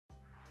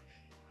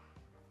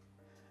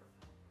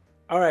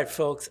All right,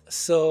 folks.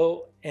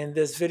 So in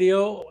this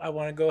video, I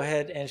want to go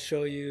ahead and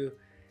show you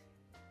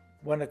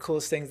one of the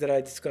coolest things that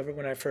I discovered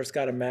when I first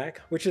got a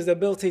Mac, which is the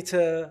ability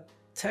to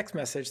text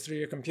message through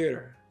your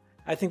computer.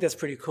 I think that's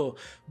pretty cool.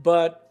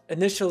 But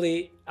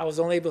initially, I was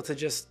only able to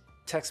just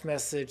text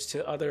message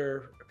to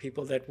other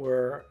people that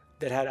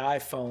had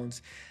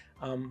iPhones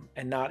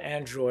and not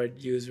Android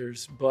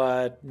users.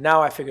 But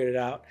now I figured it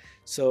out.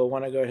 So I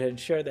want to go ahead and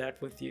share that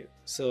with you.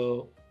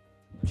 So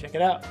check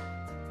it out.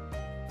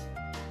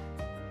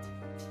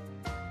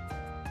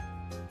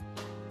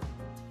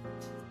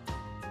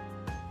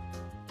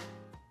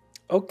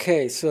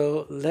 Okay,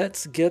 so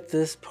let's get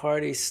this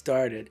party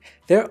started.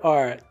 There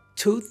are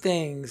two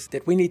things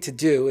that we need to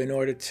do in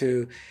order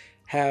to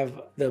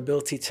have the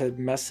ability to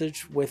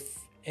message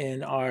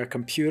within our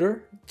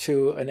computer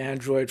to an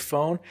Android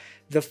phone.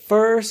 The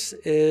first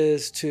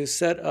is to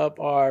set up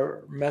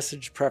our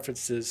message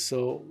preferences.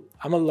 So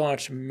I'm gonna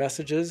launch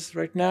Messages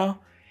right now,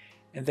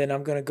 and then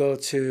I'm gonna go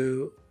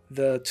to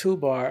the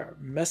toolbar,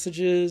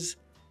 Messages,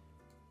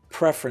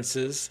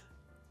 Preferences,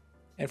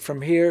 and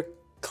from here,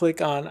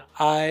 click on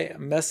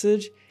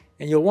iMessage,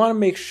 and you'll want to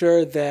make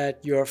sure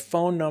that your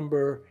phone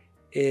number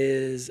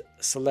is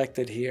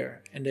selected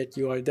here and that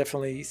you are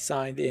definitely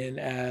signed in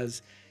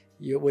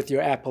with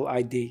your Apple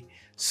ID.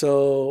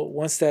 So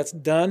once that's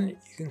done,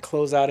 you can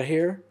close out of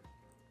here.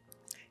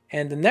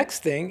 And the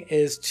next thing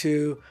is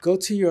to go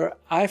to your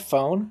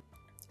iPhone,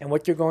 and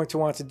what you're going to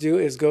want to do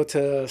is go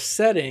to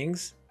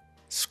Settings,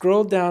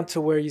 scroll down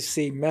to where you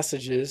see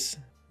Messages.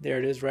 There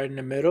it is right in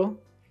the middle.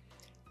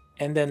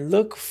 And then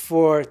look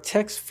for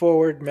text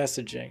forward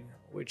messaging,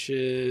 which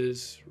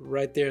is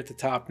right there at the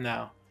top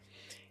now.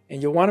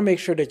 And you'll want to make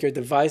sure that your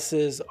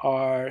devices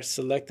are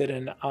selected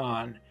and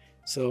on.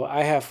 So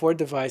I have 4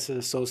 devices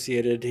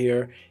associated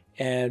here,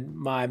 and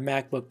my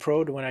MacBook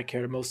Pro, the one I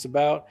care the most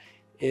about,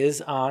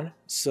 is on.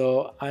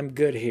 So I'm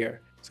good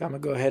here. So I'm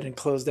gonna go ahead and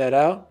close that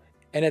out.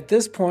 And at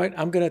this point,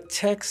 I'm gonna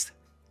text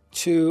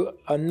to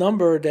a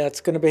number that's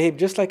gonna behave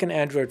just like an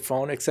Android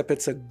phone, except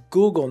it's a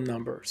Google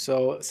number.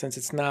 So since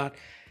it's not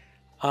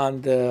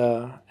on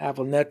the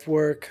Apple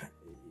network,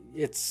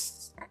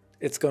 it's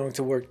going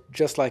to work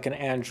just like an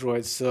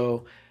Android.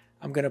 So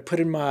I'm going to put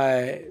in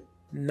my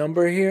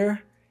number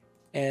here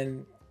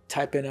and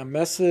type in a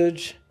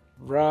message,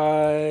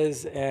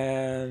 rise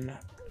and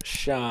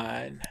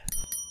shine.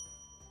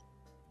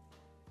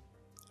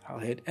 I'll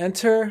hit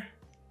enter.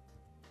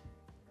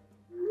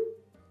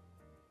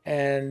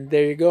 And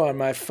there you go. On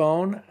my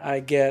phone,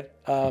 I get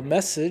a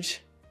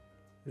message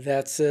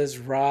that says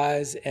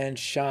rise and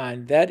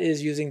shine. That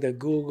is using the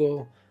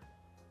Google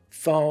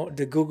phone,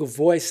 the Google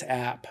Voice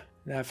app.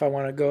 Now if I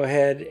want to go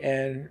ahead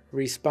and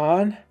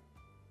respond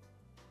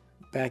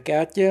back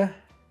at you,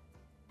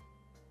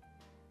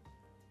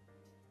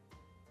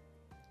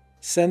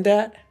 send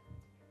that,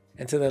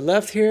 and to the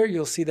left here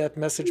you'll see that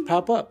message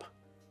pop up.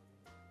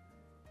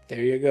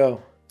 There you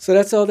go. So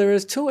that's all there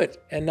is to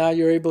it, and now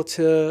you're able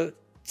to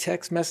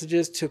text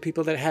messages to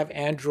people that have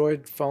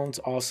Android phones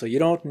also. You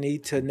don't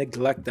need to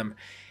neglect them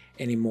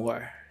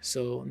anymore.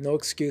 So no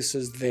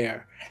excuses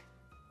there.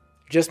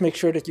 Just make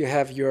sure that you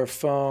have your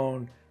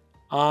phone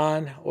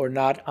on or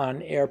not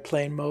on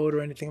airplane mode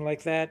or anything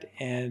like that.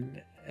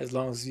 And as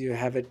long as you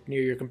have it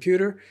near your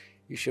computer,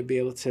 you should be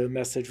able to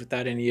message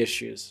without any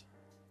issues.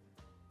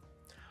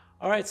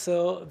 All right,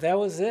 so that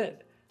was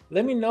it.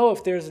 Let me know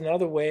if there's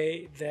another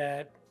way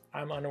that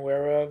I'm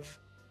unaware of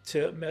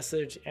to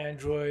message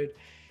Android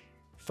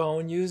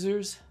phone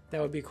users. That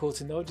would be cool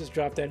to know. Just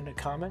drop that in a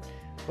comment.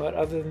 But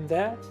other than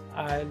that,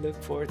 I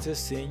look forward to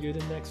seeing you in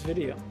the next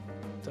video.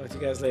 Talk to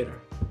you guys later.